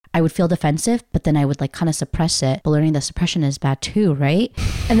I would feel defensive, but then I would like kind of suppress it. But learning that suppression is bad too, right?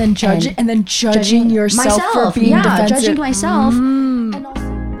 And then judging yourself myself, for being defensive. Judging myself. And also,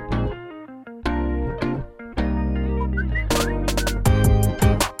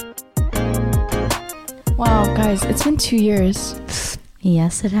 wow, guys, it's been 2 years.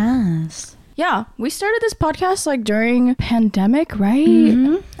 yes, it has. Yeah, we started this podcast like during pandemic,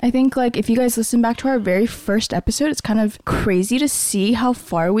 right? I think like if you guys listen back to our very first episode, it's kind of crazy to see how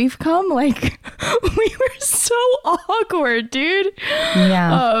far we've come. Like we were so awkward, dude.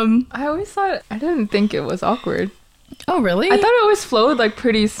 Yeah. I always thought, I didn't think it was awkward. Oh, really? I thought it always flowed like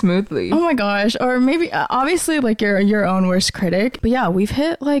pretty smoothly. Oh my gosh. Or maybe obviously like you're your own worst critic. But yeah, we've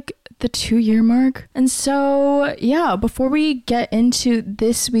hit like the 2-year mark. And so, yeah, before we get into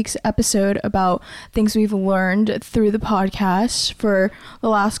this week's episode about things we've learned through the podcast for the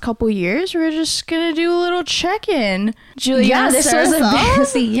last couple years, we're just gonna do a little check-in. Julia, this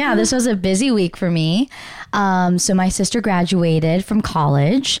was a busy week for me. So my sister graduated from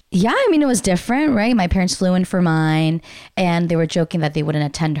college. Yeah, I mean, it was different, right? My parents flew in for mine, and they were joking that they wouldn't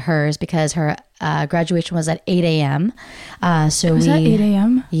attend hers because her graduation was at 8 a.m. So was that 8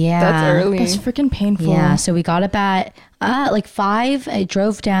 a.m.? Yeah. That's early. That's freaking painful. Yeah, so we got up at like 5. I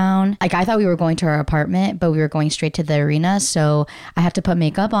drove down. Like I thought we were going to our apartment, but we were going straight to the arena. So I have to put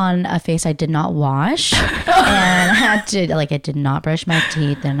makeup on a face I did not wash, and I had to I did not brush my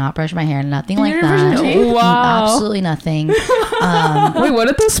teeth, did not brush my hair, nothing like that. Wow. Absolutely nothing. Wait, what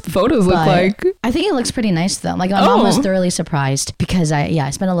did those photos look like? I think it looks pretty nice though. Like my mom was thoroughly surprised because I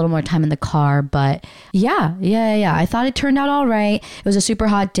spent a little more time in the car, but yeah. I thought it turned out all right. It was a super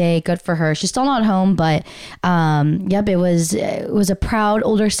hot day. Good for her. She's still not home, but yep, it was a proud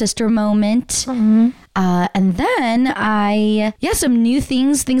older sister moment. And then some new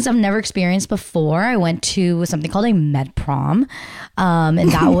things I've never experienced before. I went to something called a med prom,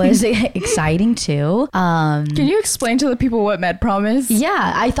 and that was exciting too. Can you explain to the people what med prom is?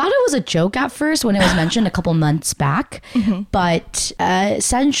 Yeah, I thought it was a joke at first when it was mentioned a couple months back, but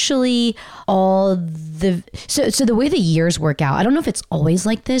essentially all the so the way the years work out, I don't know if it's always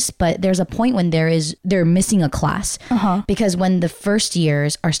like this, but there's a point when they're missing a class because when the first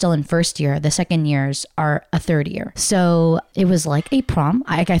years are still in first year, the second years are a third year. So it was like a prom.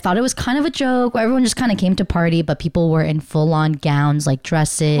 I thought it was kind of a joke. Everyone just kind of came to party, but people were in full on gowns, like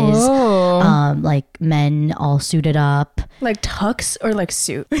dresses, like men all suited up. Like tux or like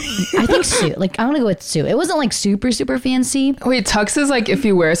suit? I think suit. Like I'm gonna go with suit. It wasn't like super fancy. Wait, tux is like if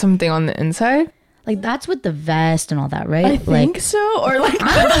you wear something on the inside? Like that's with the vest and all that, right? I think so. Or like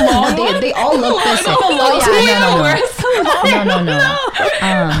they all look the same. No.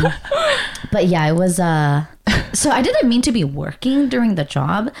 But yeah, it was so I didn't mean to be working during the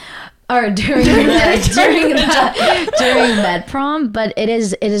job or during med prom, but it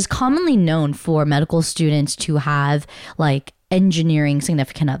is commonly known for medical students to have like engineering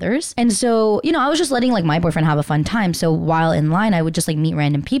significant others. And so, I was just letting like my boyfriend have a fun time. So while in line, I would just like meet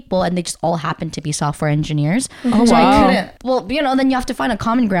random people and they just all happened to be software engineers. Oh, so wow. I couldn't, then you have to find a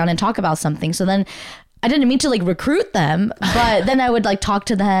common ground and talk about something. So then I didn't mean to like recruit them, but then I would like talk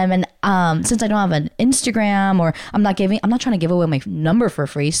to them, and since I don't have an Instagram or I'm not trying to give away my number for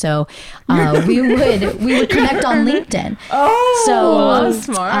free, so we would connect on LinkedIn. Oh, so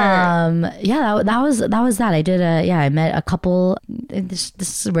smart. That was that. I did I met a couple. This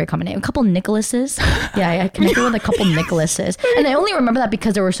is a very common name. A couple Nicholases. Yeah, I connected with a couple Nicholases, and I only remember that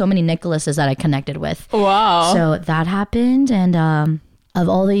because there were so many Nicholases that I connected with. Wow. So that happened, and of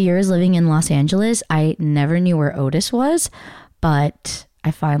all the years living in Los Angeles, I never knew where Otis was, but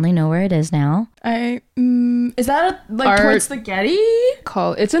I finally know where it is now. Is that towards the Getty?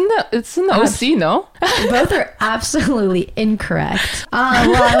 It's in the OC, no? Both are absolutely incorrect.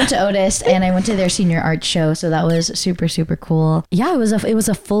 Well, I went to Otis and I went to their senior art show, so that was super, super cool. Yeah, it was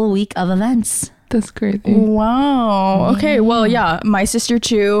a full week of events. That's crazy. Wow. Okay, well, yeah, my sister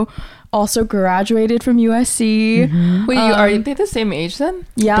too also graduated from USC. Wait, are they the same age then?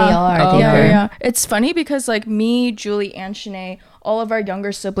 Yeah, they are. Yeah. It's funny because like me, Julie, and Shanae, all of our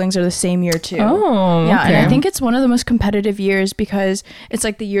younger siblings are the same year too. Oh, yeah. okay. And I think it's one of the most competitive years because it's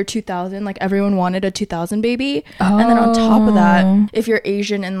like the year 2000. Like everyone wanted a 2000 baby, and then on top of that, if you're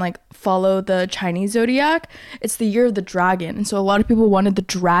Asian and like follow the Chinese zodiac, it's the year of the dragon, and so a lot of people wanted the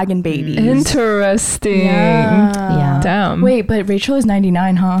dragon babies. Interesting. Yeah. Damn. Wait, but Rachel is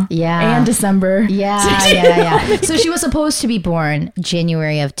 99, huh? Yeah. And December. Yeah. So she was supposed to be born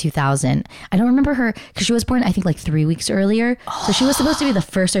January of 2000. I don't remember her because she was born I think like 3 weeks earlier. So she was supposed to be the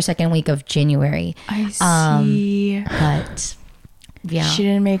first or second week of January. I see. But Yeah. She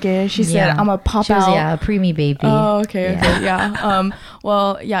didn't make it. She said, Yeah. I'm gonna pop She was, out. yeah, a preemie baby. Oh, okay, yeah.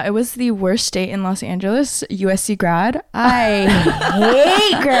 Well, yeah, it was the worst state in Los Angeles, USC grad. I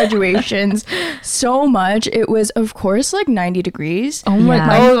hate graduations so much. It was, of course, like 90 degrees. Oh my Yeah.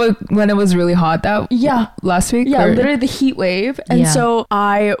 god. Oh, like when it was really hot that Yeah. last week? Yeah, or- literally the heat wave. And Yeah. so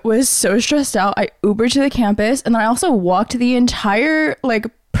I was so stressed out. I Ubered to the campus and then I also walked the entire like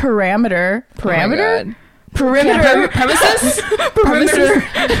perimeter. Oh my God. Perimeter. Premises?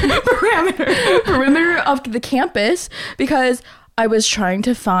 Perimeter of the campus because I was trying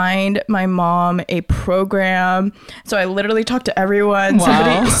to find my mom a program. So I literally talked to everyone.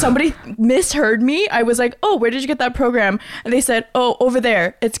 Wow. Somebody misheard me. I was like, oh, where did you get that program? And they said, oh, over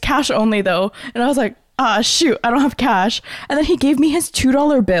there. It's cash only though. And I was like, ah, shoot, I don't have cash. And then he gave me his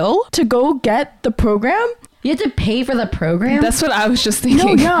 $2 bill to go get the program. You had to pay for the program? That's what I was just No,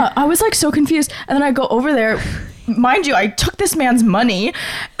 thinking. yeah, I was like so confused. And then I go over there. Mind you, I took this man's money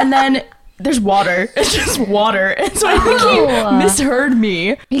and then there's water. It's just water. And so I think Oh. he misheard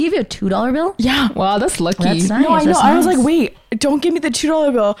me. He gave you a $2 bill? Yeah. Wow, that's lucky. That's nice. No, I know. That's I was like, nice. wait, don't give me the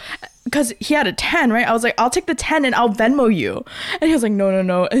 $2 bill. Because he had a 10, right? I was like, I'll take the 10 and I'll Venmo you. And he was like,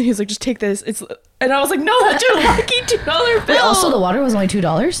 no. And he was like, just take this. And I was like, no, that's your lucky $2 bill. Wait, also the water was only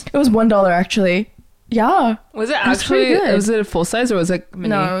 $2? It was $1 actually. Yeah. Was it was pretty actually, good. was it full size or was it mini?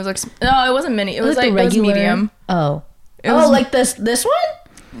 No, it was like, no, it wasn't mini. It was like the regular. regular Medium. Oh. It was- like this one?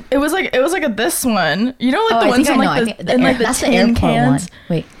 It was like a this one. You know, like Oh, the I ones think I in know. like I the, think in like the that's the tin airport cans. one.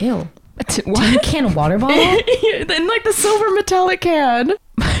 Wait, ew. What? Tin can water bottle? In like the silver metallic can.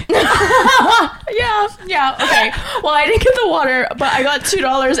 yeah, okay. Well, I didn't get the water, but I got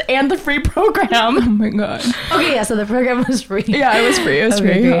 $2 and the free Oh program. my god. Okay, yeah, so the program was free. Yeah, it was free. It was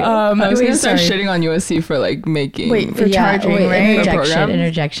Okay, free. great. I was Wait, gonna start sorry. shitting on USC for like making. Wait, for charging, wait, right? The program?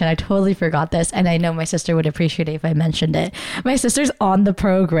 Interjection. I totally forgot this, and I know my sister would appreciate it if I mentioned it. My sister's on the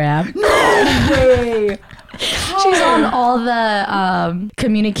program. Way. She's on all the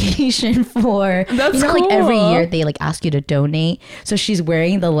communication for That's like every cool. year they like ask you to donate. So she's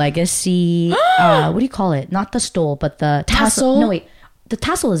wearing the legacy what do you call it? Not the stole, but the Tassel? No, wait. The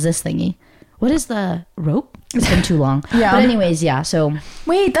tassel is this thingy. What is the rope? It's been too long. Yeah. But anyways, yeah. So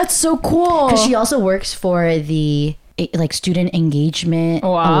Wait, that's so cool. because she also works for the like student engagement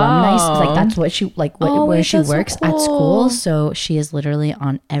Wow. alumni, like that's what she like Oh, where wait, she that's so works at cool. school. So she is literally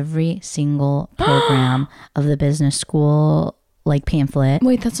on every single program of the business school like pamphlet.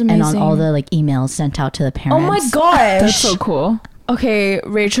 Wait, that's and amazing. on all the like emails sent out to the Oh parents. my gosh. That's so cool. Okay,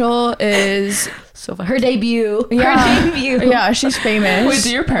 Rachel is So her debut. yeah, Her debut. yeah, she's famous. Wait,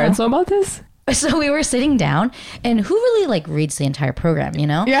 do your parents know about this? So we were sitting down, and who really like reads the entire program, you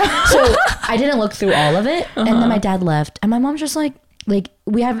know? Yeah. So I didn't look through all of it, and then my dad left, and my mom's just like they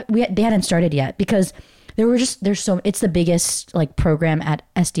hadn't started yet because it's the biggest like program at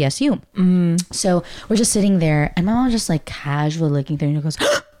SDSU. So we're just sitting there, and my mom just like casually looking through, and she goes,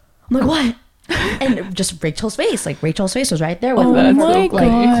 "I'm like, what?" And just Rachel's face was right there with Oh one of her my like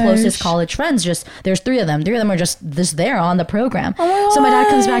gosh. closest college friends. Just there's three of them are just there on the program. So my dad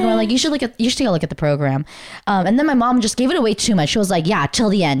comes back and we're like, you should take a look at the program. And then my mom just gave it away too much. She was like, yeah, till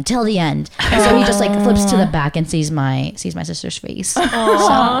the end. And so he just like flips to the back and sees my sister's face.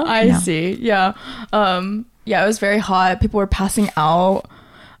 I yeah. see. Yeah. Yeah, it was very hot. People were passing out.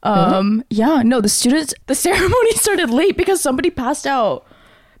 Yeah, no, the ceremony started late because somebody passed out.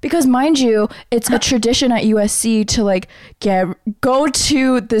 Because mind you, it's a tradition at USC to like go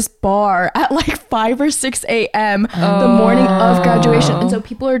to this bar at like 5 or 6 a.m. the morning of graduation. And so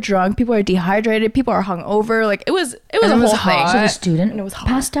people are drunk, people are dehydrated, people are hungover. Like it was a it whole was thing. hot. So the student And it was hot.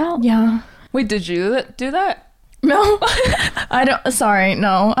 passed out. Yeah. Wait, did you do that? No, I don't. Sorry,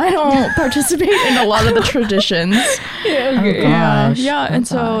 no, I don't participate in a lot of the traditions. Gosh. Yeah, Oh, and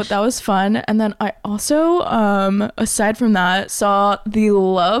so gosh. that was fun. And then I also, aside from that, saw the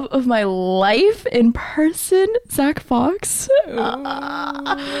love of my life in person, Zach Fox.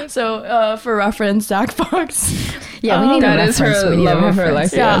 So, for reference, Zach Fox. Yeah, we need a That is her reference. We need a love of her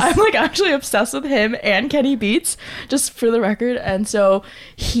reference. life. Yeah, Yes. I'm like actually obsessed with him and Kenny Beats, just for the record. And so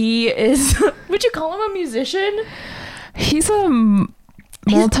he is. Would you call him a musician? He's a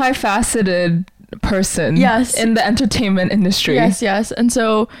multifaceted person. Yes. In the entertainment industry. Yes. And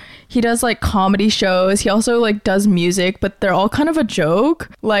so he does like comedy shows. He also like does music, but they're all kind of a joke.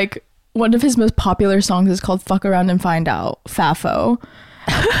 Like one of his most popular songs is called Fuck Around and Find Out, FAFO.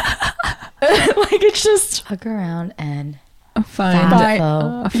 Like it's just Hug around and Find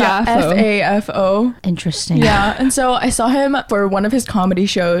FAFO. yeah, FAFO. FAFO. Interesting. Yeah, and so I saw him for one of his comedy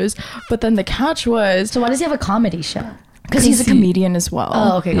shows, but then the catch was So why does he have a comedy show? because he's a comedian as well.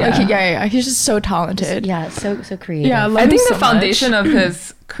 Oh, okay, Like, yeah. yeah. He's just so talented. Yeah, so creative. Yeah, love I him think so the foundation much. of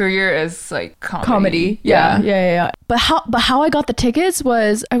his career is like Comedy. Yeah. But how I got the tickets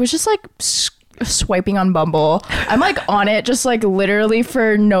was I was just like swiping on Bumble. I'm like on it just like literally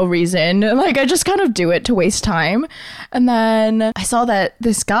for no reason. Like I just kind of do it to waste time. And then I saw that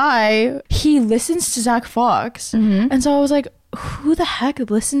this guy, he listens to Zach Fox. And so I was like, who the heck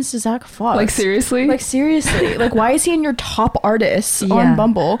listens to Zach Fox? Like seriously? Like seriously, like why is he in your top artists Yeah. on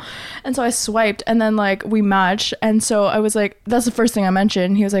Bumble? And so I swiped and then like we matched, and so I was like, that's the first thing I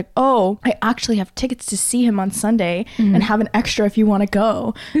mentioned. He was like, oh, I actually have tickets to see him on Sunday and have an extra if you want to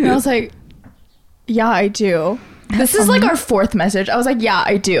go. And I was like, yeah, I do. This is like our fourth message. I was like, yeah,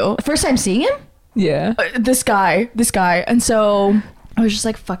 I do. First time seeing him? Yeah. This guy. And so I was just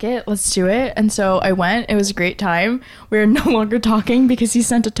like, fuck it, let's do it. And so I went. It was a great time. We were no longer talking because he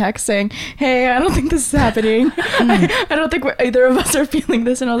sent a text saying, hey, I don't think this is happening. I don't think either of us are feeling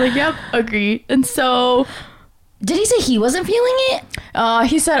this. And I was like, yep, agree. And so Did he say he wasn't feeling it?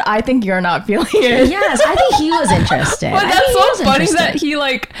 he said, I think you're not feeling it. Yes, I think he was interested. But I that's think he was so funny interested. that he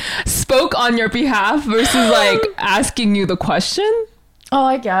like spoke on your behalf versus like asking you the question, Oh,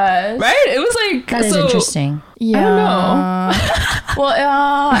 I guess. right? It was like That is interesting. Yeah. I don't know.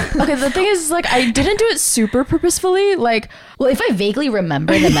 Well, okay, the thing is, like, I didn't do it super purposefully. Like, Well, if I vaguely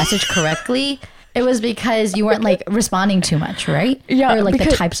remember the message correctly, it was because you weren't like responding too much, right? Yeah, Or like the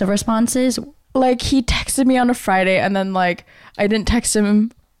because- types of responses. like he texted me on a Friday and then like I didn't text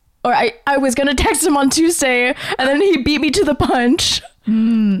him, or I was gonna text him on Tuesday and then he beat me to the punch. You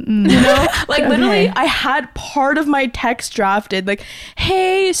know, like literally I had part of my text drafted like,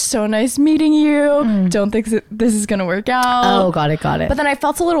 hey, so nice meeting you, don't think this is gonna work out. Oh, got it. But then I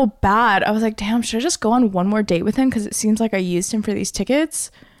felt a little bad. I was like, damn, should I just go on one more date with him because it seems like I used him for these tickets?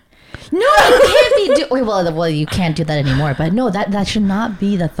 No, you can't be. Wait, well, you can't do that anymore. But no, that should not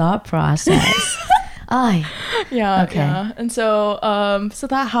be the thought process. Ay, Yeah. Okay. Yeah. And so so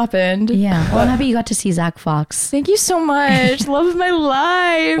that happened. yeah. Well, I'm happy you got to see Zach Fox. Thank you so much. Love of my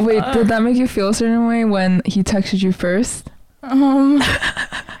life. Wait, did that make you feel a certain way when he texted you first?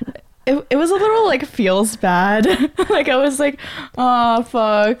 It was a little like feels bad. Like I was like, oh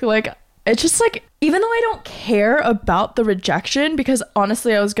fuck. Like it's just like, even though I don't care about the rejection, because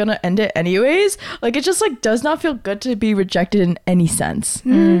honestly I was gonna end it anyways, like it just like does not feel good to be rejected in any sense.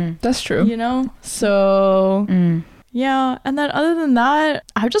 That's true. You know? So yeah. And then other than that,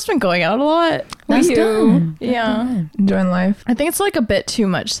 I've just been going out a lot. That's you. good. Yeah. Enjoying life. I think it's like a bit too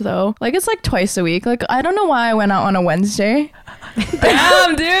much though. Like it's like twice a week. Like I don't know why I went out on a Wednesday.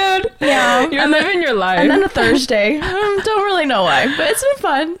 Damn, dude. Yeah. You're living your life. And then a Thursday. Don't really know why, but it's been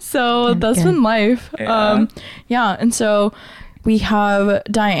fun. So that's Okay. been life. Yeah. And so we have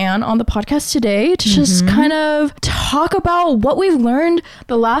Diane on the podcast today to just kind of talk about what we've learned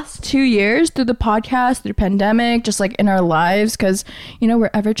the last 2 years through the podcast, through pandemic, just like in our lives, because you know we're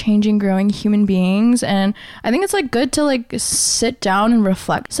ever changing, growing human beings, and I think it's like good to like sit down and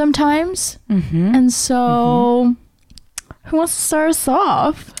reflect sometimes. And so, who wants to start us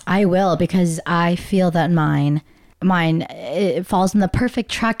off? I will, because I feel that mine it falls in the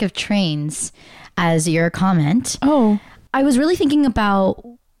perfect track of trains as your comment. Oh. I was really thinking about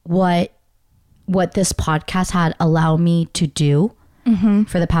what this podcast had allowed me to do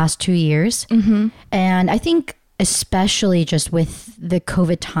for the past 2 years. And I think especially just with the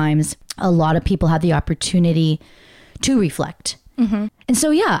COVID times, a lot of people had the opportunity to reflect. And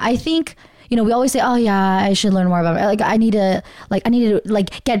so, yeah, I think, you know, we always say, oh yeah, I should learn more about it. Like I need to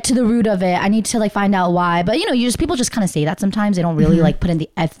get to the root of it. I need to like find out why. But you know, people just kind of say that sometimes. They don't really like put in the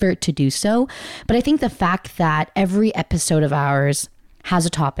effort to do so. But I think the fact that every episode of ours has a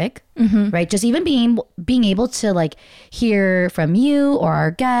topic, right? Just even being able to like hear from you or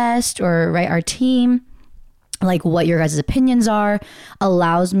our guest or right our team, like what your guys' opinions are,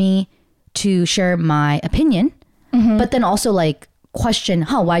 allows me to share my opinion, but then also like question,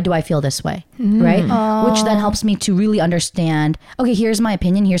 why do I feel this way, right? Which then helps me to really understand, okay, here's my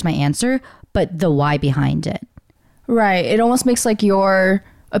opinion, here's my answer, but the why behind it. Right. It almost makes like your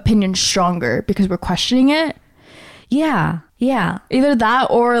opinion stronger because we're questioning it. Yeah. Either that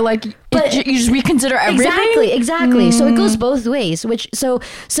or like But- you just reconsider everything. Exactly. So it goes both ways, so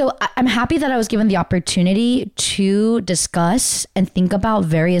I'm happy that I was given the opportunity to discuss and think about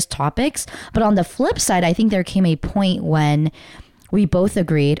various topics. But on the flip side, I think there came a point when we both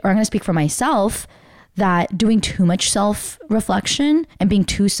agreed, or I'm going to speak for myself, that doing too much self-reflection and being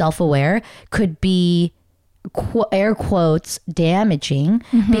too self-aware could be air quotes damaging,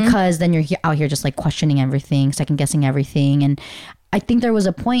 because then you're out here just like questioning everything, second guessing everything. And I think there was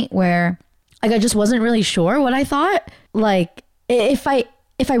a point where Like I just wasn't really sure what I thought. Like if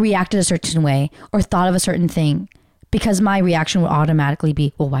I reacted a certain way or thought of a certain thing, because my reaction would automatically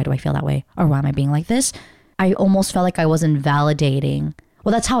be, well, why do I feel that way? Or why am I being like this? I almost felt like I wasn't validating.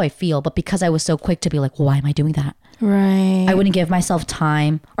 Well, that's how I feel. But because I was so quick to be like, well, why am I doing that? Right. I wouldn't give myself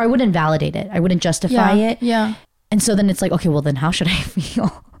time, or I wouldn't validate it. I wouldn't justify it. Yeah. And so then it's like, okay, well then how should I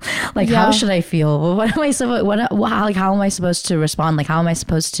feel? Like, how should I feel? What am I supposed, how am I supposed to respond? Like, how am I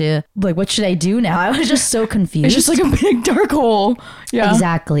supposed to, like, what should I do now? I was just so confused. It's just like a big dark hole. Yeah.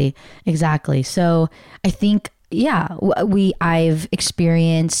 Exactly. So I think, I've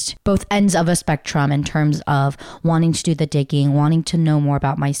experienced both ends of a spectrum in terms of wanting to do the digging, wanting to know more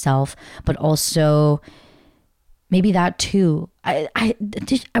about myself, but also maybe that too.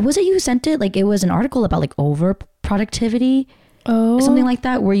 Was it you sent it? Like, it was an article about like over productivity. Oh, Something like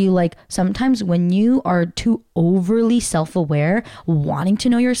that, where you like sometimes when you are too overly self-aware, wanting to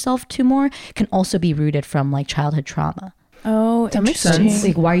know yourself too more can also be rooted from like childhood trauma. Oh, that makes interesting. sense.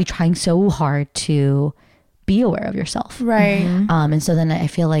 Like, why are you trying so hard to be aware of yourself? Right. And so then I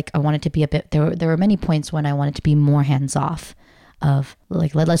feel like I wanted to be a bit, there were many points when I wanted to be more hands off of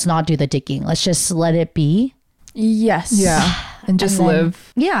like, let's not do the digging. Let's just let it be. Yes. Yeah. And just And then-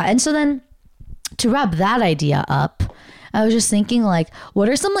 live. Yeah. And so then to wrap that idea up, I was just thinking like, what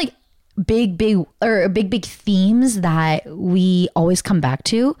are some like big themes that we always come back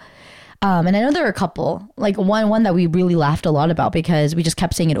to? And I know there are a couple, like one that we really laughed a lot about because we just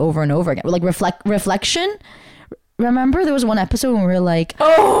kept saying it over and over again. Like reflection. Remember there was one episode when we were like,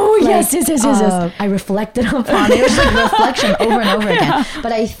 Oh, like, yes. I reflected upon it. It was like reflection over and over again.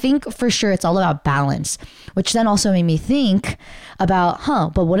 But I think for sure it's all about balance, which then also made me think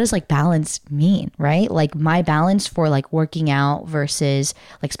about, but what does like balance mean, right? Like my balance for like working out versus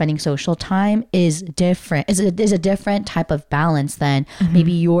like spending social time is different. Is a different type of balance than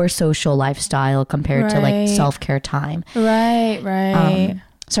maybe your social lifestyle compared to like Right. self-care time. Right.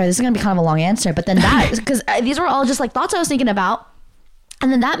 Sorry, this is going to be kind of a long answer, but then that, because these were all just like thoughts I was thinking about.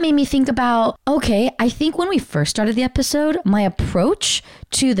 And then that made me think about, okay, I think when we first started the episode, my approach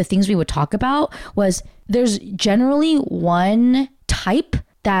to the things we would talk about was there's generally one type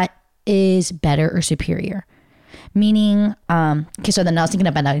that is better or superior. Meaning, okay, so then I was thinking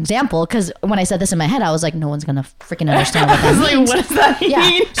about an example, because when I said this in my head, I was like, no one's going to freaking understand what that means. What does that mean?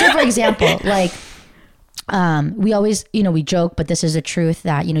 Yeah. So for example, like, we always, we joke, but this is the truth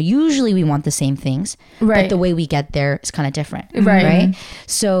that, usually we want the same things, Right. but the way we get there is kind of different. Right.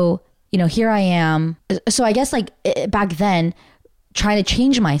 So, here I am. So I guess like back then, trying to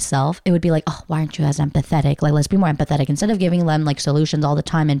change myself, it would be like, oh, why aren't you as empathetic? Like, let's be more empathetic instead of giving them like solutions all the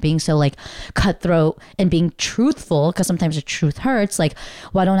time and being so like cutthroat and being truthful, because sometimes the truth hurts. Like,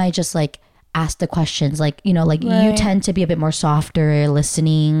 why don't I just like ask the questions, like you Right. tend to be a bit more softer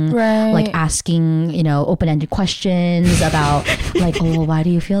listening, Right. like asking open-ended questions about like, oh, well, why do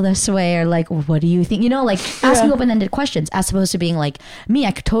you feel this way, or like, what do you think, like asking open-ended questions, as opposed to being like me.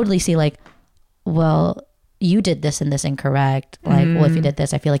 I could totally see like, well, you did this and this incorrect, like well, if you did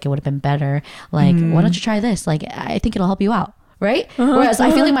this I feel like it would have been better, like why don't you try this, like I think it'll help you out, right? Whereas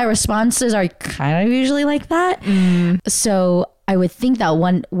I feel like my responses are kind of usually like that. So I would think that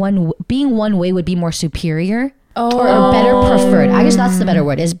one way would be more superior, or better, preferred. I guess that's the better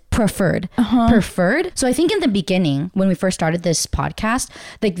word, is preferred. Preferred. So I think in the beginning, when we first started this podcast,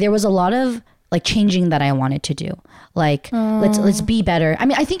 like there was a lot of like changing that I wanted to do. Like let's be better. I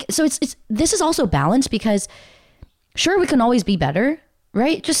mean, I think so. It's this is also balance, because sure, we can always be better,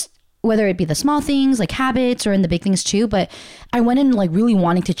 right? Just whether it be the small things like habits or in the big things too. But I went in like really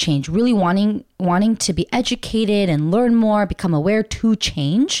wanting to change, really wanting to be educated and learn more, become aware to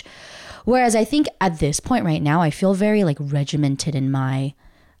change. Whereas I think at this point right now, I feel very like regimented in my,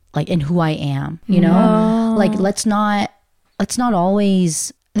 like in who I am, like let's not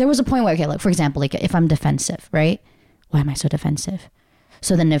always, there was a point where, okay, like for example, like if I'm defensive, right? Why am I so defensive?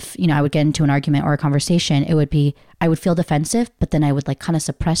 So then if, I would get into an argument or a conversation, it would be, I would feel defensive, but then I would like kind of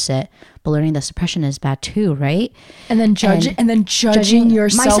suppress it. But learning that suppression is bad too, right? And then judging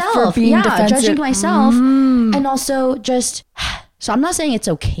yourself for being defensive. Judging myself. And also just, so I'm not saying it's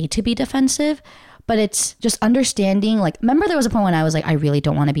okay to be defensive, but it's just understanding, like, remember there was a point when I was like, I really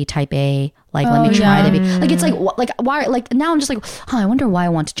don't want to be type A. Like, let me try to be, like, it's like why, like now I'm just like, I wonder why I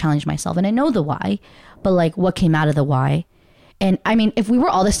want to challenge myself. And I know the why, but like what came out of the why. And I mean, if we were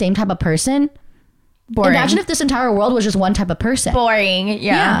all the same type of person, Boring. imagine if this entire world was just one type of person. Boring.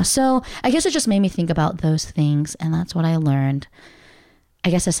 Yeah. So I guess it just made me think about those things, and that's what I learned. I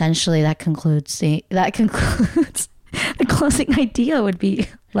guess essentially that concludes the closing idea would be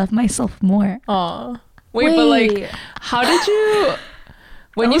love myself more. Wait, but like, how did you?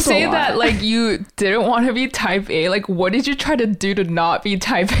 When That you was a say lot. that, like, you didn't want to be type A, like, what did you try to do to not be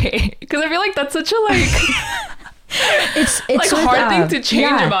type A? Because I feel like that's such a, like, It's like with, hard thing to change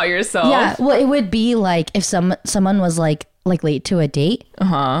yeah. about yourself. Yeah, well, it would be like if someone was like late to a date.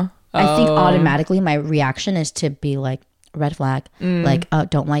 Uh-huh. I think automatically my reaction is to be like red flag, like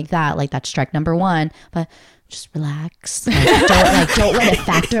don't like that, like that's strike number one. But just relax, don't let it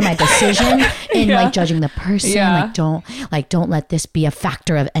factor my decision in like judging the person. Yeah. Don't let this be a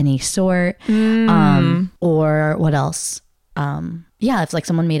factor of any sort. Or what else? Yeah, if like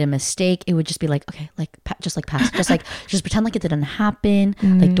someone made a mistake, it would just be like, okay, like just pass, just pretend like it didn't happen.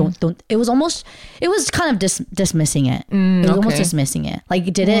 Like don't. It was kind of dismissing it. It was almost okay. dismissing it.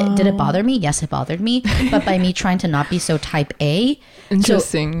 Like did it bother me? Yes, it bothered me. But by me trying to not be so type A,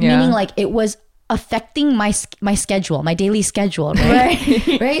 Interesting, yeah. meaning like it was affecting my schedule, my daily schedule, right?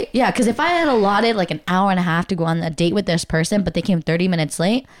 Right? Yeah, because if I had allotted like an hour and a half to go on a date with this person, but they came 30 minutes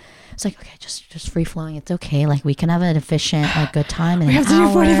late. It's like, okay, just free flowing. It's okay. Like we can have an efficient, like good time in We an have to do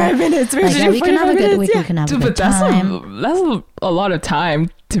hour. 45 minutes. We have Like, to yeah, do we can have 45 a good minutes. we can have Dude, a but good that's time. a lot of time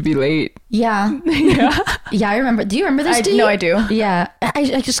to be late. Yeah. Yeah, I remember. Do you remember this? No, I do. Yeah.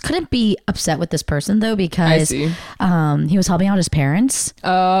 I just couldn't be upset with this person though because see. he was helping out his parents.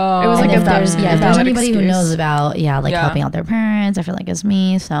 Oh. It was And like if a there's valid if there's anybody who excuse. knows about helping out their parents, I feel like it's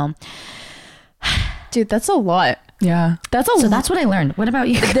me. So Dude, that's a lot. yeah. That's a so lot. that's what I learned. What about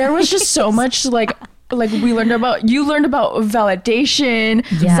you? There was just so much like you learned about validation,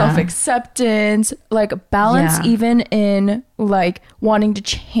 Yeah. self-acceptance, like balance, Yeah. even in like wanting to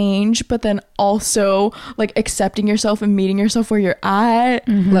change, but then also like accepting yourself and meeting yourself where you're at.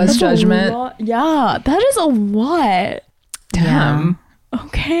 Less That's a judgment. lot. Yeah, that is a lot. Damn.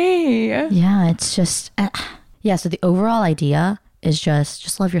 Okay. Yeah, it's just yeah. So the overall idea is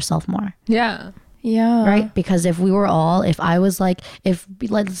just love yourself more, Yeah. Yeah. right? Because if I was like, if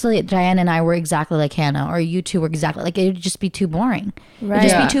let's say Diane and I were exactly like Hannah, or you two were exactly like, it would just be too boring. Right.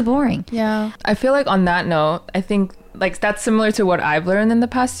 It'd just Yeah. be too boring. Yeah. I feel like on that note, I think like that's similar to what I've learned in the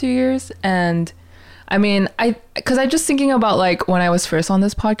past 2 years. And I mean, because I just thinking about like when I was first on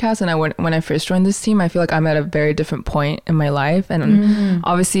this podcast and when I first joined this team, I feel like I'm at a very different point in my life. And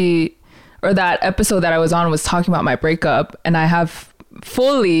obviously, or that episode that I was on was talking about my breakup, and I have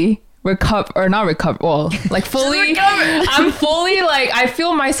fully fully I'm fully like, I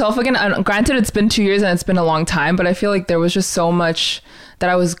feel myself again. And granted, it's been 2 years and it's been a long time, but I feel like there was just so much that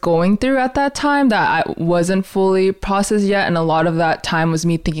I was going through at that time that I wasn't fully processed yet, and a lot of that time was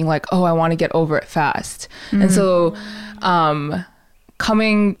me thinking like, oh, I want to get over it fast. And so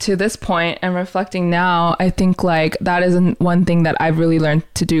coming to this point and reflecting now, I think like that isn't one thing that I've really learned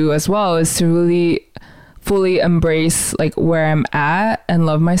to do as well, is to really fully embrace like where I'm at and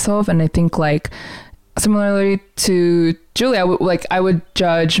love myself. And I think like similarly to Julie, I would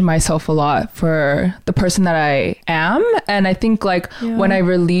judge myself a lot for the person that I am. And I think like when I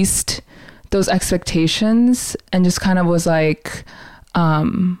released those expectations and just kind of was like,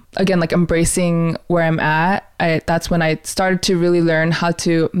 again, like embracing where I'm at, that's when I started to really learn how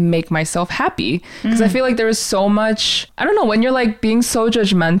to make myself happy. Because I feel like there was so much, I don't know, when you're like being so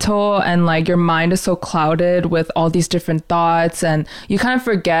judgmental and like your mind is so clouded with all these different thoughts, and you kind of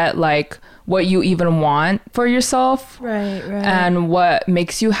forget like what you even want for yourself, Right. and what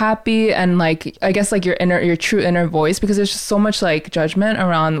makes you happy, and like I guess like your true inner voice, because there's just so much like judgment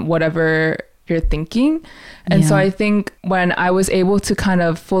around whatever you're thinking. And so Yeah. I think when I was able to kind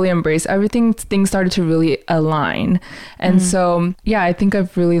of fully embrace everything, things started to really align. And so yeah, I think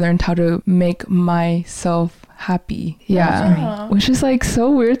I've really learned how to make myself happy. Yeah. Which is like so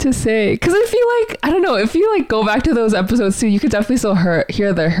weird to say, because I feel like, I don't know, if you like go back to those episodes too, you could definitely still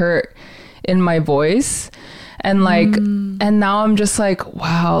hear the hurt in my voice. And like, and now I'm just like,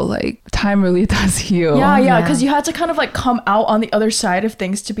 wow, like time really does heal. Yeah, because you had to kind of like come out on the other side of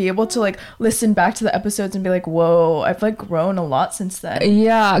things to be able to like listen back to the episodes and be like, whoa, I've like grown a lot since then.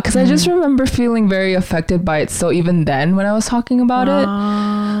 Yeah, because I just remember feeling very affected by it. So even then when I was talking about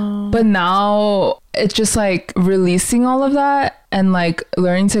it, but now it's just like releasing all of that and like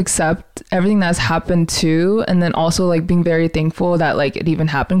learning to accept everything that's happened too. And then also like being very thankful that like it even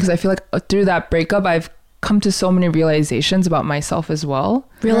happened. Because I feel like through that breakup, I've come to so many realizations about myself as well.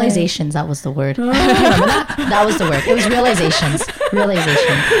 Realizations, that was the word. You remember that? That was the word. It was realizations.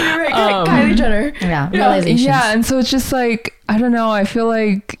 Realizations. You're right, Kylie Jenner. Yeah, realizations. Yeah, and so it's just like, I don't know, I feel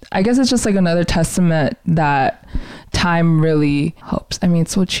like, I guess it's just like another testament that time really helps. I mean,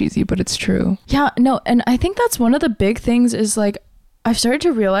 it's so cheesy, but it's true. Yeah, no, and I think that's one of the big things is like I've started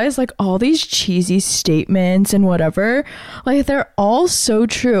to realize like all these cheesy statements and whatever, like they're all so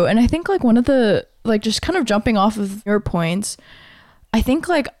true. And I think like one of the, like just kind of jumping off of your points, I think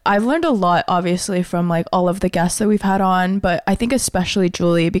like I've learned a lot obviously from like all of the guests that we've had on, but I think especially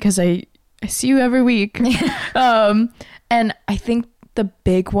Julie, because I see you every week. And I think the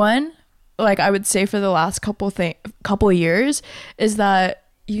big one, like I would say for the last couple years, is that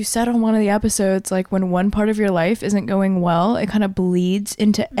you said on one of the episodes, like when one part of your life isn't going well, it kind of bleeds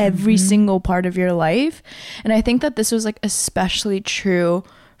into every single part of your life. And I think that this was like especially true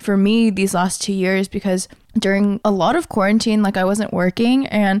for me these last 2 years, because during a lot of quarantine, like I wasn't working,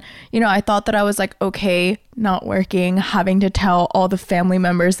 and you know, I thought that I was like okay not working, having to tell all the family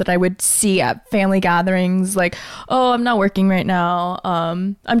members that I would see at family gatherings like, oh, I'm not working right now,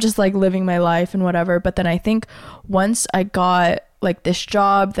 I'm just like living my life and whatever. But then I think once I got like this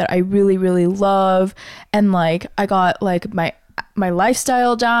job that I really really love, and like I got like my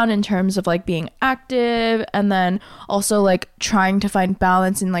lifestyle down in terms of like being active, and then also like trying to find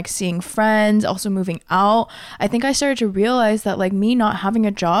balance in like seeing friends, also moving out, I think I started to realize that like me not having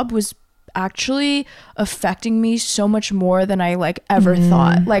a job was actually affecting me so much more than I like ever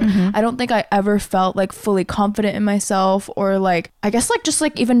thought. Like I don't think I ever felt like fully confident in myself, or like I guess like just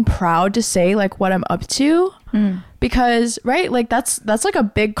like even proud to say like what I'm up to, because right, like that's like a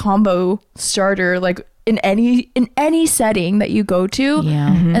big combo starter like in any setting that you go to.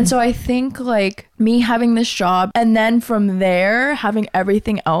 And so I think like me having this job, and then from there having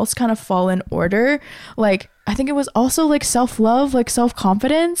everything else kind of fall in order, like I think it was also like self-love, like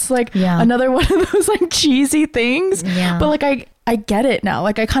self-confidence, like another one of those like cheesy things. But like I get it now.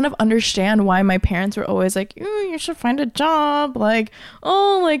 Like I kind of understand why my parents were always like, you should find a job, like,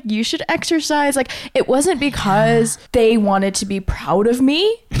 oh, like you should exercise. Like it wasn't because they wanted to be proud of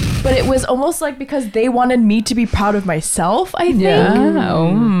me, but it was almost like because they wanted me to be proud of myself, I think.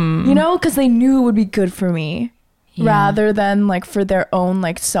 You know, because they knew it would be good for me. Rather than like for their own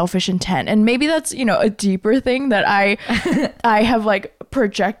like selfish intent. And maybe that's, you know, a deeper thing that I have like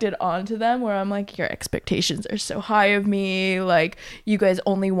projected onto them, where I'm like, your expectations are so high of me, like you guys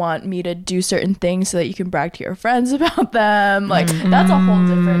only want me to do certain things so that you can brag to your friends about them. Like that's a whole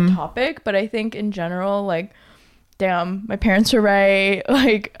different topic. But I think in general, like, damn, my parents were right.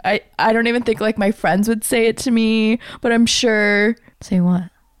 Like I don't even think like my friends would say it to me, but I'm sure. Say what?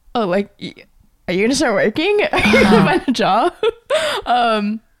 Oh, like, are you gonna start working? Are you gonna find a job?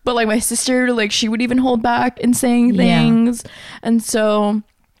 But like my sister, like she would even hold back in saying things. And so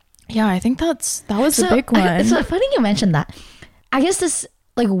yeah, I think that was the big one. It's so funny you mentioned that. I guess this,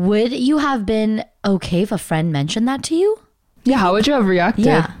 like, would you have been okay if a friend mentioned that to you? Yeah, how would you have reacted?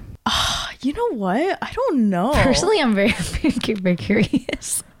 Yeah. You know what? I don't know. Personally, I'm very, very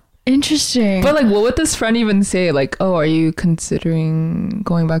curious. Interesting. But like, what would this friend even say? Like, oh, are you considering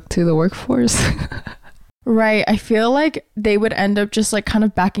going back to the workforce? Right. I feel like they would end up just like kind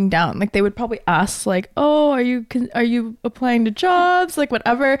of backing down. Like they would probably ask like, oh, are you applying to jobs? Like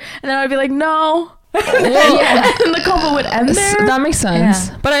whatever. And then I'd be like, no. And the convo would end there. That makes sense.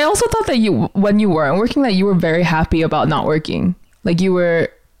 Yeah. But I also thought that when you weren't working, that you were very happy about not working. Like you were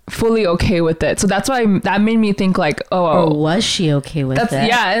fully okay with it. So that's why that made me think like, oh, or was she okay with it?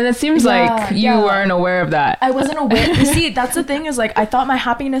 Yeah, and it seems like you weren't aware of that. I wasn't aware. You see, that's the thing, is like I thought my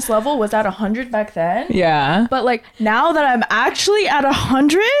happiness level was at 100 back then. Yeah. But like now that I'm actually at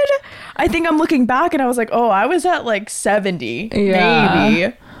 100, I think I'm looking back and I was like, oh, I was at like 70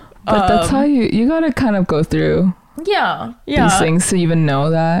 maybe. But that's how you gotta kind of go through these things to even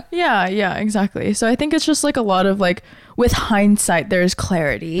know that. Yeah, exactly. So I think it's just like a lot of like, with hindsight there's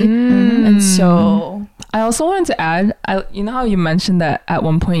clarity. And so I also wanted to add, you know how you mentioned that at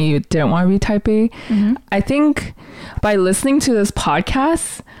one point you didn't want to be type A? I think by listening to this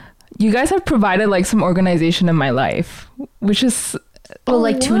podcast, you guys have provided like some organization in my life, which is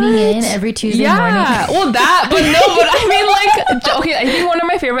tuning in every Tuesday morning. Well, that, but no, but I mean, like, okay, I think one of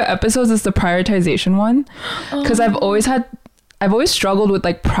my favorite episodes is the prioritization one, because I've always struggled with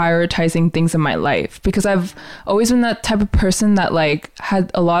like prioritizing things in my life, because I've always been that type of person that like has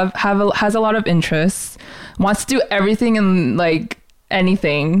a lot of interests, wants to do everything and like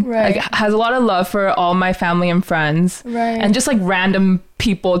anything, like has a lot of love for all my family and friends, and just like random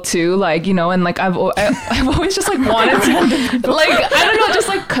people too, like, you know, and like I've always just like wanted to like, I don't know, just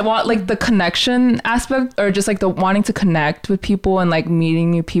like want like the connection aspect, or just like the wanting to connect with people and like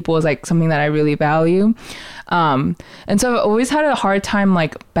meeting new people is like something that I really value. And so I've always had a hard time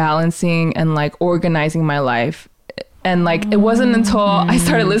like balancing and like organizing my life. And like it wasn't until I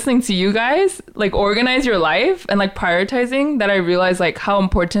started listening to you guys like organize your life and like prioritizing that I realized like how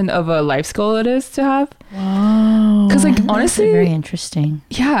important of a life skill it is to have. Wow. Because like honestly, very interesting.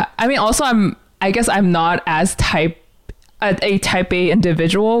 Yeah, I mean, also I guess I'm not as type a type A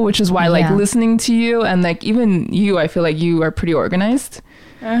individual, which is why like Yeah. listening to you and like even you, I feel like you are pretty organized.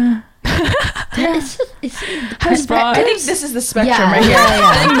 Has brought I think this is the spectrum Yeah, right here.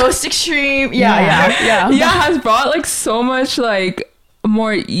 yeah. I think most extreme. Yeah. has brought like so much like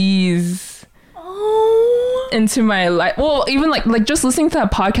more ease Oh. into my life. Well, even like just listening to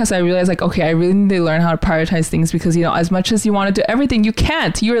that podcast, I realized like, okay, I really need to learn how to prioritize things, because you know, as much as you want to do everything, you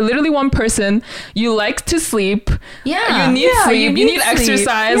can't. You're literally one person. You like to sleep. Yeah. You need Yeah, sleep. you You need need sleep.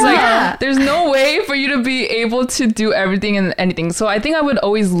 exercise. Yeah. Like there's no way for you to be able to do everything and anything. So I think I would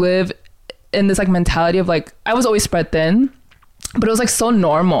always live in this like mentality of like, I was always spread thin, but it was like so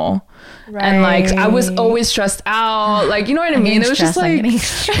normal. Right. And like I was always stressed out, like, you know what I mean? It was just like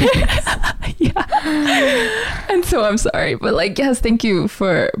yeah. And so I'm sorry, but like, yes, thank you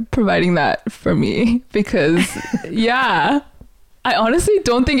for providing that for me, because yeah, I honestly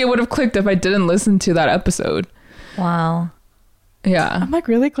don't think it would have clicked if I didn't listen to that episode. Wow. Yeah, I'm like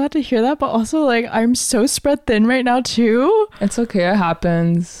really glad to hear that, but also like I'm so spread thin right now too. it's okay, it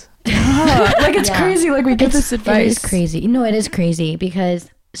happens. Like it's Yeah. crazy. Like we get this advice. It is crazy. No, it is crazy because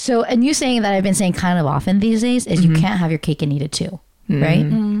and you saying that I've been saying kind of often these days is you can't have your cake and eat it too. Right.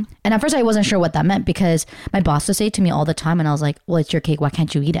 And at first I wasn't sure what that meant, because my boss would say it to me all the time, and I was like, well, it's your cake, why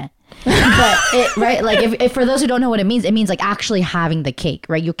can't you eat it? But it, right, like if for those who don't know what it means like actually having the cake,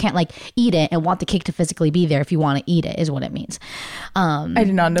 right? You can't like eat it and want the cake to physically be there if you want to eat it, is what it means. I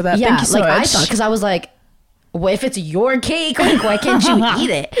did not know that. Yeah, Thank you so like I much. thought, because I was like, well, if it's your cake, like why can't you eat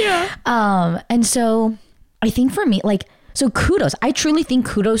it? Yeah. And so I think for me, like, so kudos. I truly think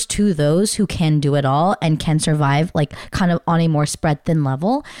kudos to those who can do it all and can survive, like kind of on a more spread thin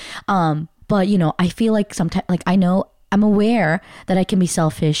level. But you know, I feel like sometimes, like I'm aware that I can be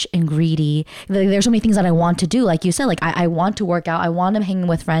selfish and greedy. Like, there's so many things that I want to do. Like you said, like I want to work out. I want to hang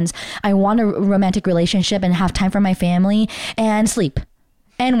with friends. I want a romantic relationship and have time for my family and sleep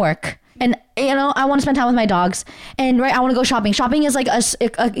and work. And you know, I want to spend time with my dogs. And right, I want to go shopping. Shopping is like a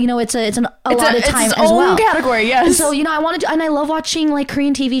you know, it's a lot of time its as own well. category. Yes. And so, you know, I want to do, and I love watching like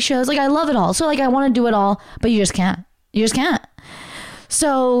Korean TV shows. Like I love it all. So like I want to do it all, but you just can't. You just can't.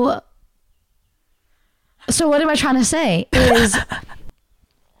 So what am I trying to say is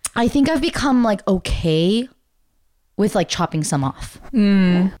I think I've become like okay with like chopping some off.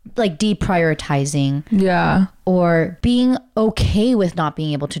 Like deprioritizing Yeah. or being okay with not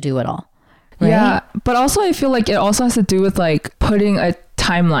being able to do it all. Right? Yeah, but also I feel like it also has to do with like putting a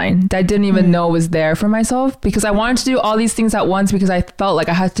timeline that I didn't even know was there for myself, because I wanted to do all these things at once because I felt like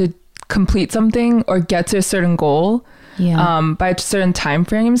I had to complete something or get to a certain goal by a certain time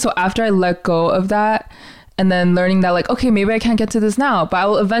frame. So after I let go of that, and then learning that like, okay, maybe I can't get to this now, but I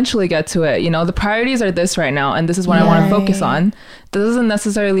will eventually get to it. You know, the priorities are this right now, and this is what I want to focus on. That doesn't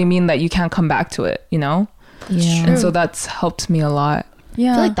necessarily mean that you can't come back to it, you know? Yeah. And so that's helped me a lot.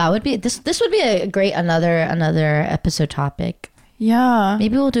 yeah. I feel like that would be this would be a great another episode topic. yeah.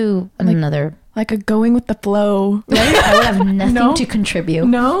 Maybe we'll do another. Like a going with the flow. Right? I would have nothing No. to contribute.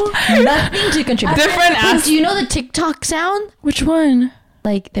 No. Nothing to contribute. Different Hey, do you know the TikTok sound? Which one?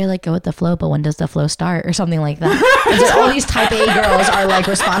 Like they're like go with the flow, but when does the flow start or something like that? And just all these type A girls are like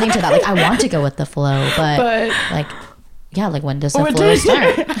responding to that. Like I want to go with the flow, but like yeah, like when does the flow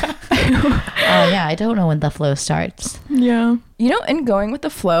start? Oh yeah, I don't know when the flow starts. Yeah. You know, in going with the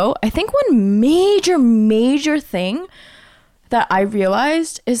flow, I think one major thing that I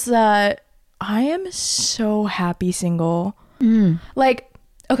realized is that I am so happy single. Like,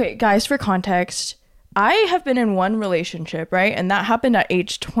 okay, guys, for context, I have been in one relationship, right? And that happened at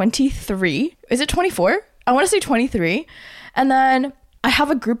age 23. Is it 24? I want to say 23. And then I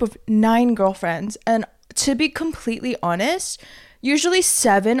have a group of 9 girlfriends. And to be completely honest, usually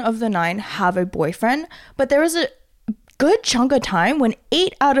 7 of the 9 have a boyfriend. But there was a good chunk of time when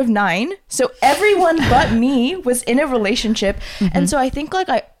 8 out of 9, so everyone but me, was in a relationship. And so I think like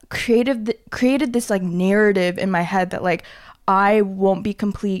I created this like narrative in my head that like I won't be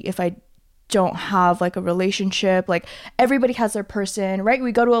complete if I don't have like a relationship. Like everybody has their person, right?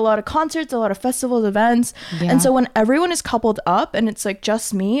 We go to a lot of concerts, a lot of festivals, events. Yeah. And so when everyone is coupled up and it's like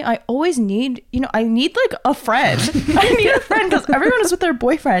just me, I always need, you know, I need like a friend. I need a friend because everyone is with their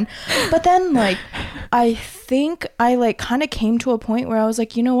boyfriend. But then like I think I like kind of came to a point where I was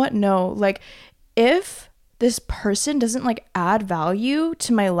like, you know what? No, like if this person doesn't like add value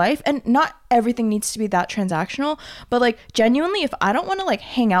to my life, and not everything needs to be that transactional, but like genuinely, if I don't want to like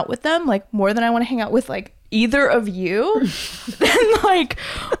hang out with them like more than I want to hang out with like either of you, then like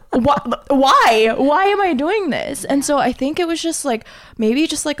why am I doing this? And so I think it was just like maybe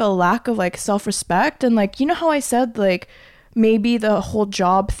just like a lack of like self-respect. And like, you know how I said like maybe the whole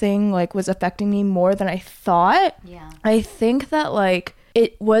job thing like was affecting me more than I thought. Yeah. I think that like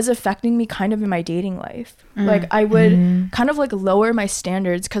it was affecting me kind of in my dating life. Like I would kind of like lower my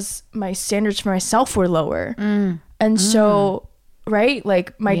standards because my standards for myself were lower. And so, right,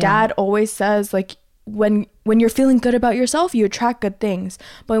 like my dad always says like when you're feeling good about yourself, you attract good things.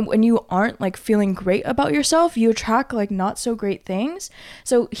 But when you aren't like feeling great about yourself, you attract like not so great things.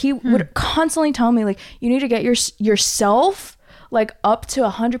 So he would constantly tell me like you need to get yourself like up to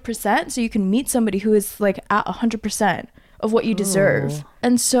 100% so you can meet somebody who is like at 100% of what you deserve.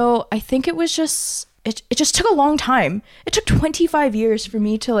 And so I think it was just it just took a long time. It took 25 years for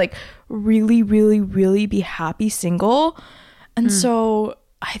me to like really, really, really be happy single. And so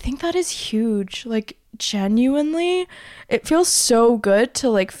I think that is huge. Like genuinely, it feels so good to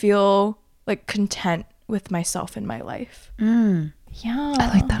like feel like content with myself in my life. Yeah. I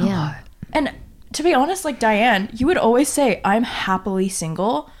like that a lot. And to be honest, like Diane, you would always say, I'm happily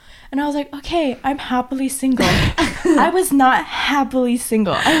single. And I was like, okay, I'm happily single. I was not happily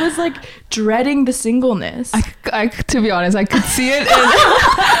single. I was like dreading the singleness. I to be honest, I could see it.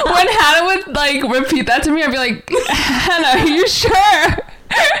 And when Hannah would like repeat that to me, I'd be like, Hannah, are you sure?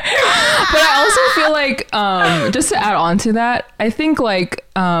 But I also feel like just to add on to that, I think like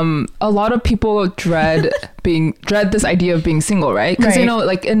a lot of people dread this idea of being single, right? Because you know,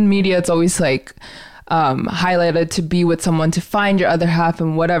 like in media, it's always like highlighted to be with someone, to find your other half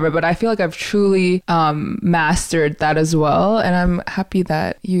and whatever. But I feel like I've truly mastered that as well, and I'm happy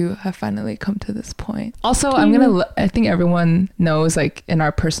that you have finally come to this point. Also, I think everyone knows like in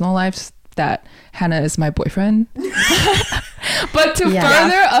our personal lives that Hannah is my boyfriend. But to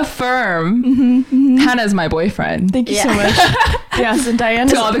further affirm, Hannah is my boyfriend. Thank you so much. Yes, and Diane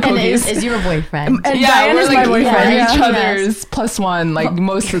to all the cookies. Is your boyfriend. And Diane is my boyfriend. Each other's plus one, like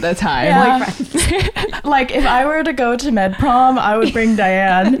most of the time. Yeah. Like if I were to go to med prom, I would bring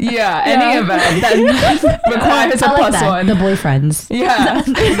Diane. Any event that requires a plus that. one. The boyfriends. Yeah.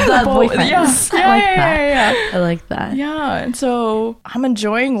 The boyfriends. Yeah. I like that. Yeah, and so I'm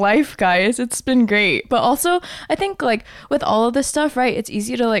enjoying life, guys. It's been great. But also, I think like with all of this stuff, right, it's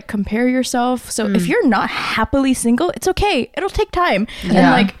easy to like compare yourself. So if you're not happily single, it's okay. It'll take time. And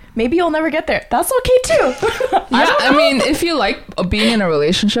like maybe you'll never get there. That's okay too. I mean, if you like being in a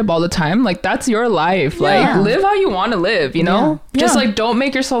relationship all the time, like that's your life. Like live how you want to live, you know? Just like don't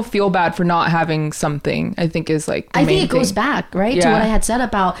make yourself feel bad for not having something. I think is like I think it goes back, right, to what I had said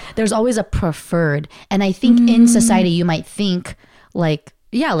about there's always a preferred. And I think in society you might think like,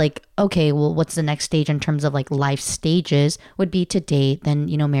 like, okay, well, what's the next stage in terms of like life stages would be to date, then,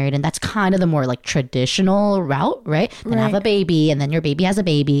 you know, married. And that's kind of the more like traditional route, right? Then have a baby and then your baby has a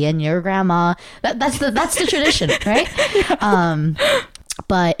baby and your grandma. That's the tradition, right?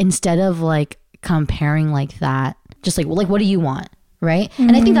 But instead of like comparing like that, just like, well, like, what do you want? Right.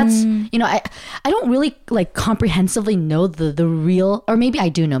 And I think that's, you know, I don't really like comprehensively know the real, or maybe I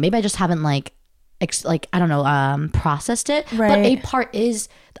do know, maybe I just haven't like I don't know, processed it. But a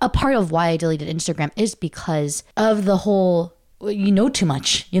part of why I deleted Instagram is because of the whole, you know, too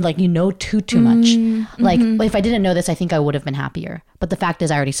much. You know too much. Like if I didn't know this, I think I would have been happier. But the fact is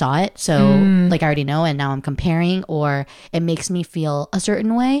I already saw it. So like I already know, and now I'm comparing, or it makes me feel a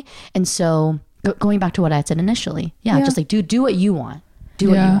certain way. And so going back to what I had said initially, just like do what you want. Do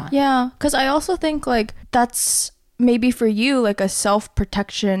what you want. Yeah. Because I also think like that's maybe for you like a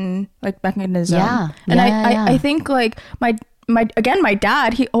self-protection like mechanism. I think like my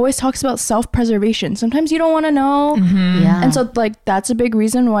dad, he always talks about self-preservation. Sometimes you don't want to know. And so like that's a big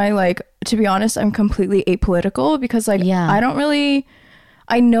reason why, like, to be honest, I'm completely apolitical, because like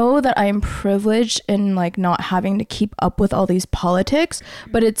I know that I am privileged in like not having to keep up with all these politics,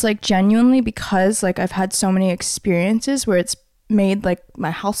 but it's like genuinely because like I've had so many experiences where it's made like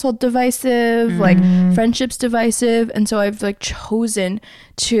my household divisive, like friendships divisive, and so I've like chosen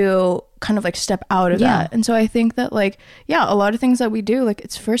to kind of like step out of that. And so I think that like a lot of things that we do, like,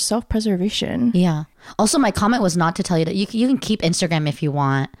 it's for self-preservation. Also, my comment was not to tell you that you can keep Instagram if you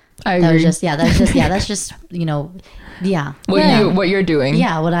want. I agree. That's just you know, what you're doing.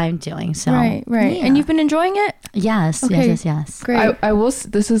 What I'm doing. So right. And you've been enjoying it? Yes. Great. I will.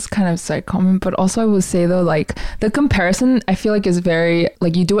 This is kind of side comment, but also I will say though, like the comparison, I feel like is very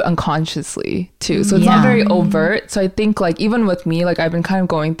like you do it unconsciously too, so it's not very overt. So I think like even with me, like I've been kind of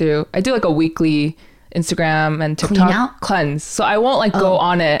going through. I do like a weekly Instagram and TikTok cleanse, so I won't like go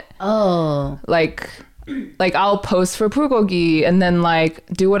on it. Like like I'll post for Bulgogi and then like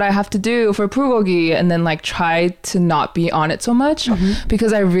do what I have to do for Bulgogi and then like try to not be on it so much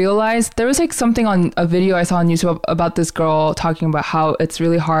because I realized there was like something on a video I saw on YouTube about this girl talking about how it's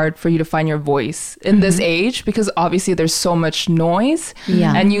really hard for you to find your voice in this age because obviously there's so much noise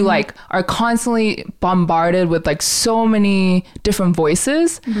and you like are constantly bombarded with like so many different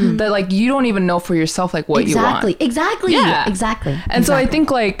voices that like you don't even know for yourself like what you want. Exactly. And so I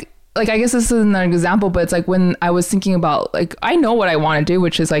think like I guess this isn't an example, but it's like when I was thinking about like I know what I want to do,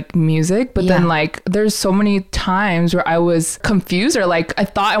 which is like music, but then like there's so many times where I was confused or like I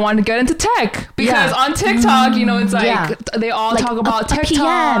thought I wanted to get into tech because on TikTok, you know, it's like they all like talk about a TikTok.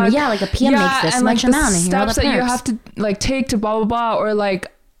 PM. Yeah, like a PM makes this and much like amount the and here are the steps that you perks. have to like take to blah blah blah, or like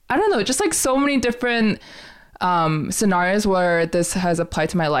I don't know, just like so many different scenarios where this has applied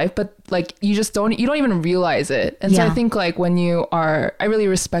to my life, but like you don't even realize it. And so I think like when you are, I really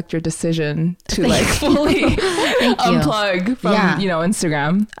respect your decision to like fully unplug from you know,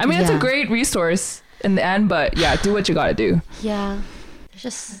 Instagram. I mean, it's a great resource in the end, but yeah, do what you gotta do. It's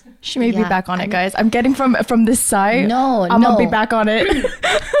just She may be back on it, guys. I'm getting from this side. No, I'm gonna be back on it.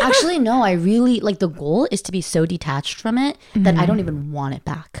 Actually, no, I really like the goal is to be so detached from it that I don't even want it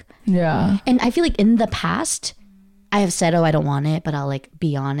back. Yeah. And I feel like in the past, I have said, oh, I don't want it, but I'll like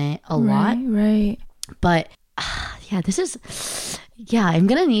be on it a lot. Right. But I'm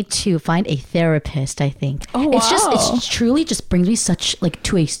going to need to find a therapist, I think. Oh, wow. It's truly just brings me such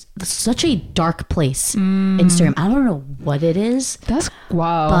a dark place, Instagram. I don't know what it is. That's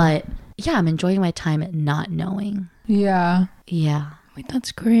wow. But yeah, I'm enjoying my time at not knowing. Yeah. Yeah. Wait,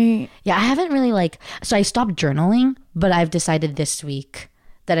 that's great. Yeah, I haven't really so I stopped journaling, but I've decided this week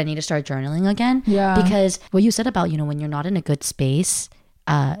that I need to start journaling again. Yeah. Because what you said about, you know, when you're not in a good space,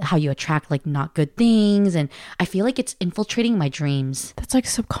 how you attract like not good things. And I feel like it's infiltrating my dreams. That's like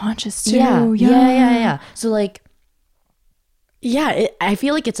subconscious too. Yeah. So like, I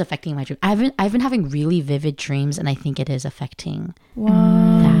feel like it's affecting my dream. I've been having really vivid dreams and I think it is affecting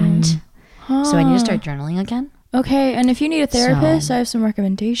that. So I need to start journaling again. Okay, and if you need a therapist, I have some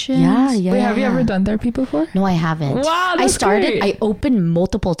recommendations. Yeah. Wait, have you ever done therapy before? No, I haven't. Wow, I that's started. great. I opened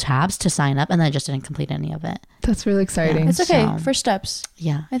multiple tabs to sign up, and then I just didn't complete any of it. That's really exciting. It's okay. So- First steps.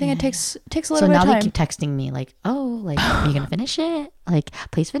 Yeah, I think it takes a So little bit now of they time. keep texting me like, "Oh, like, are you gonna finish it? Like,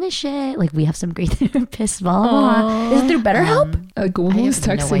 please finish it. Like, we have some great therapists." Blah blah. blah. Is it through BetterHelp? Like, I who's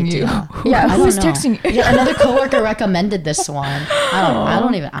have no texting you? idea. Yeah, I who's don't know. texting you? Yeah, another coworker recommended this one. I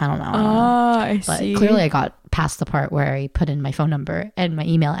don't know. I But see. clearly, I got past the part where I put in my phone number and my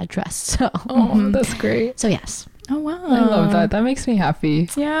email address. So, Oh, that's great. so yes, Oh wow. I love that. That makes me happy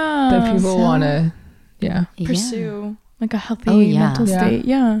Yeah. that people want to, yeah. pursue like a healthy Oh, yeah. mental Yeah. state.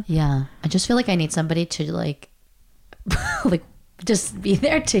 Yeah. I just feel like I need somebody to like like just be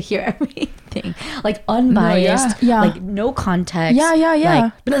there to hear everything. Like unbiased. Yeah. Like no context. Yeah.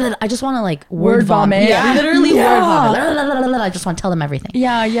 Like blah, blah, blah. I just want to like Word vomit. Yeah, literally Yeah. word vomit. Blah, blah, blah, blah, blah. I just want to tell them everything.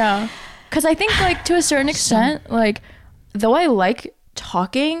 Yeah. Because I think like to a certain extent, like though I like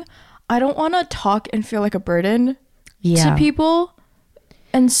talking, I don't want to talk and feel like a burden to people.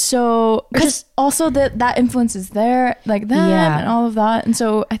 And so, because also that influence is there, like them and all of that. And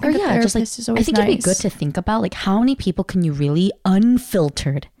so I think a therapist is always I think nice. it'd be good to think about like how many people can you really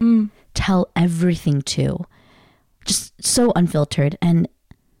unfiltered tell everything to, just so unfiltered, and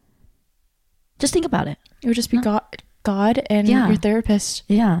just think about it. It would just be God and your therapist.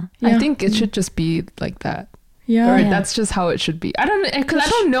 Yeah. I think it should just be like that. Yeah. Or that's just how it should be. I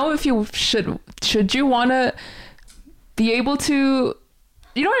don't know if you should you want to be able to,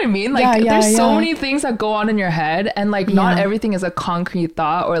 you know what I mean? Like there's so many things that go on in your head, and like not everything is a concrete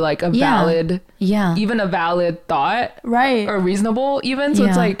thought or like a valid, even a valid thought, Right. or reasonable even. So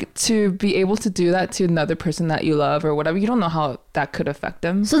it's Yeah. like to be able to do that to another person that you love or whatever, you don't know how that could affect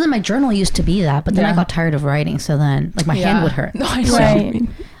them. So then my journal used to be that, but then I Yeah. got tired of writing. So then like my hand would hurt. No, I know what you Right. mean.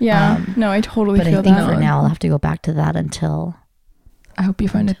 Yeah. No, I totally But feel I think that. for now I'll have to go back to that until I hope you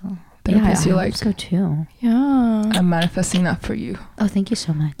find a therapist I you hope like. so too. Yeah. I'm manifesting that for you. Oh, thank you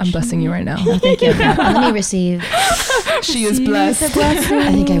so much. I'm blessing you right now. Oh, thank you. Let me receive. She is blessed.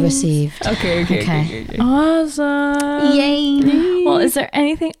 I think I received. Okay. Awesome. Yay. Well, is there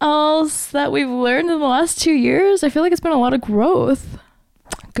anything else that we've learned in the last 2 years? I feel like it's been a lot of growth.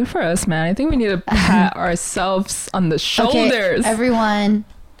 Good for us, man. I think we need to pat ourselves on the shoulders. Okay, everyone.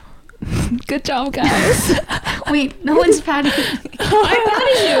 Good job, guys. Wait, no one's patting. I'm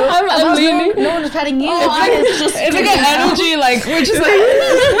patting you. I'm leaning. No one's patting you. It's like an energy, like we're just like.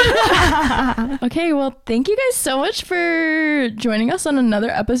 Okay, well, thank you guys so much for joining us on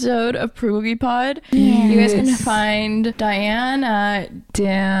another episode of Prugi Pod. You guys can find Diane at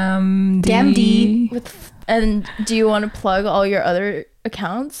Damn D. And do you want to plug all your other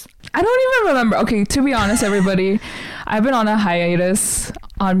accounts? I don't even remember. Okay, to be honest, everybody, I've been on a hiatus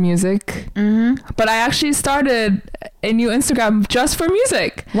on music, but I actually started a new Instagram just for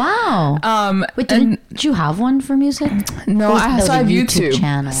music. Wow. Wait, did you have one for music? No, That was so I a have YouTube YouTube.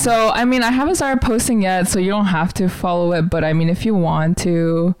 channel. So, I mean, I haven't started posting yet, so you don't have to follow it. But I mean, if you want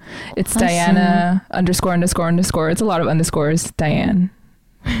to, it's Awesome. Diana ____. It's a lot of underscores. Diane.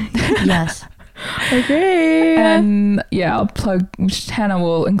 Yes. Okay. And yeah, I'll plug. Hannah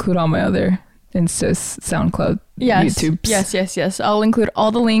will include all my other Instas, SoundCloud, YouTubes. Yes. I'll include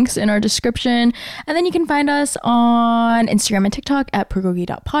all the links in our description. And then you can find us on Instagram and TikTok at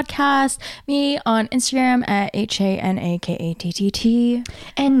pergogi.podcast. Me on Instagram at HANAKATTT.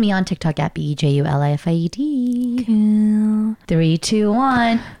 And me on TikTok at BEJULIFIED. Cool. 3, 2,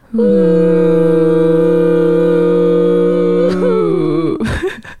 1.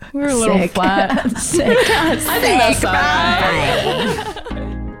 We're a little flat. Sick. I think that's all right. Bye.